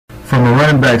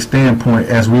running back standpoint,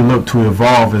 as we look to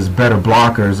evolve as better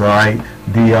blockers, all right,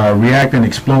 the react and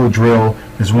explode drill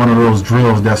is one of those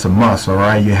drills that's a must, all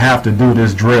right. You have to do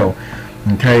this drill,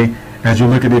 okay. As you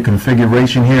look at the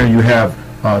configuration here, you have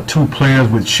two players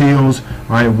with shields, all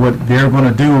right. What they're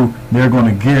going to do, they're going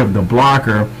to give the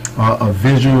blocker a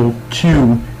visual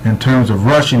cue in terms of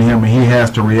rushing him, and he has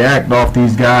to react off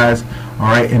these guys, all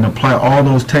right, and apply all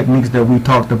those techniques that we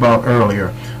talked about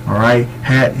earlier, all right.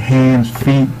 Hat, hands,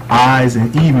 feet, eyes,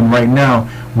 and even right now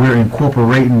we're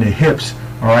incorporating the hips,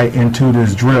 all right, into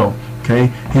this drill. Okay,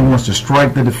 he wants to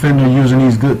strike the defender using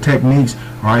these good techniques,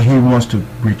 all right. He wants to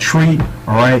retreat,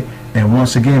 all right, and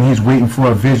once again he's waiting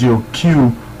for a visual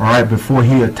cue, all right, before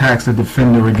he attacks the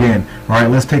defender again. All right,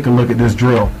 let's take a look at this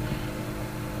drill.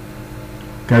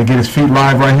 Got to get his feet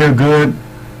live right here.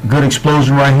 Good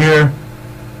explosion right here.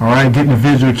 All right, getting the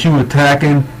visual cue,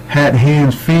 attacking, hat,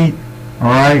 hands, feet. All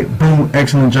right, boom,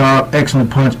 excellent job, excellent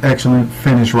punch, excellent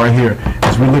finish right here.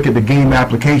 As we look at the game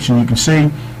application, you can see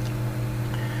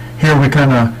here we're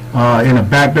kind of in a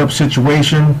backed up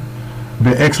situation.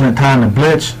 The excellent time to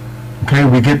blitz. Okay,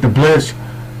 we get the blitz.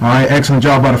 All right, excellent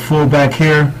job by the fullback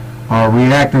here,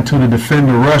 reacting to the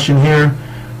defender rushing here,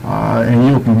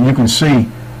 and you can see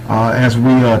as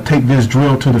we take this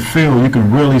drill to the field, you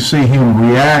can really see him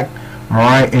react, all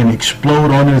right, and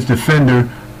explode on his defender.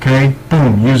 Okay,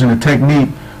 boom, using the technique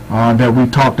that we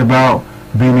talked about,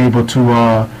 being able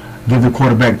to give the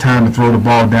quarterback time to throw the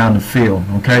ball down the field.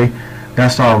 Okay,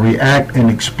 that's our react and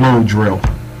explode drill.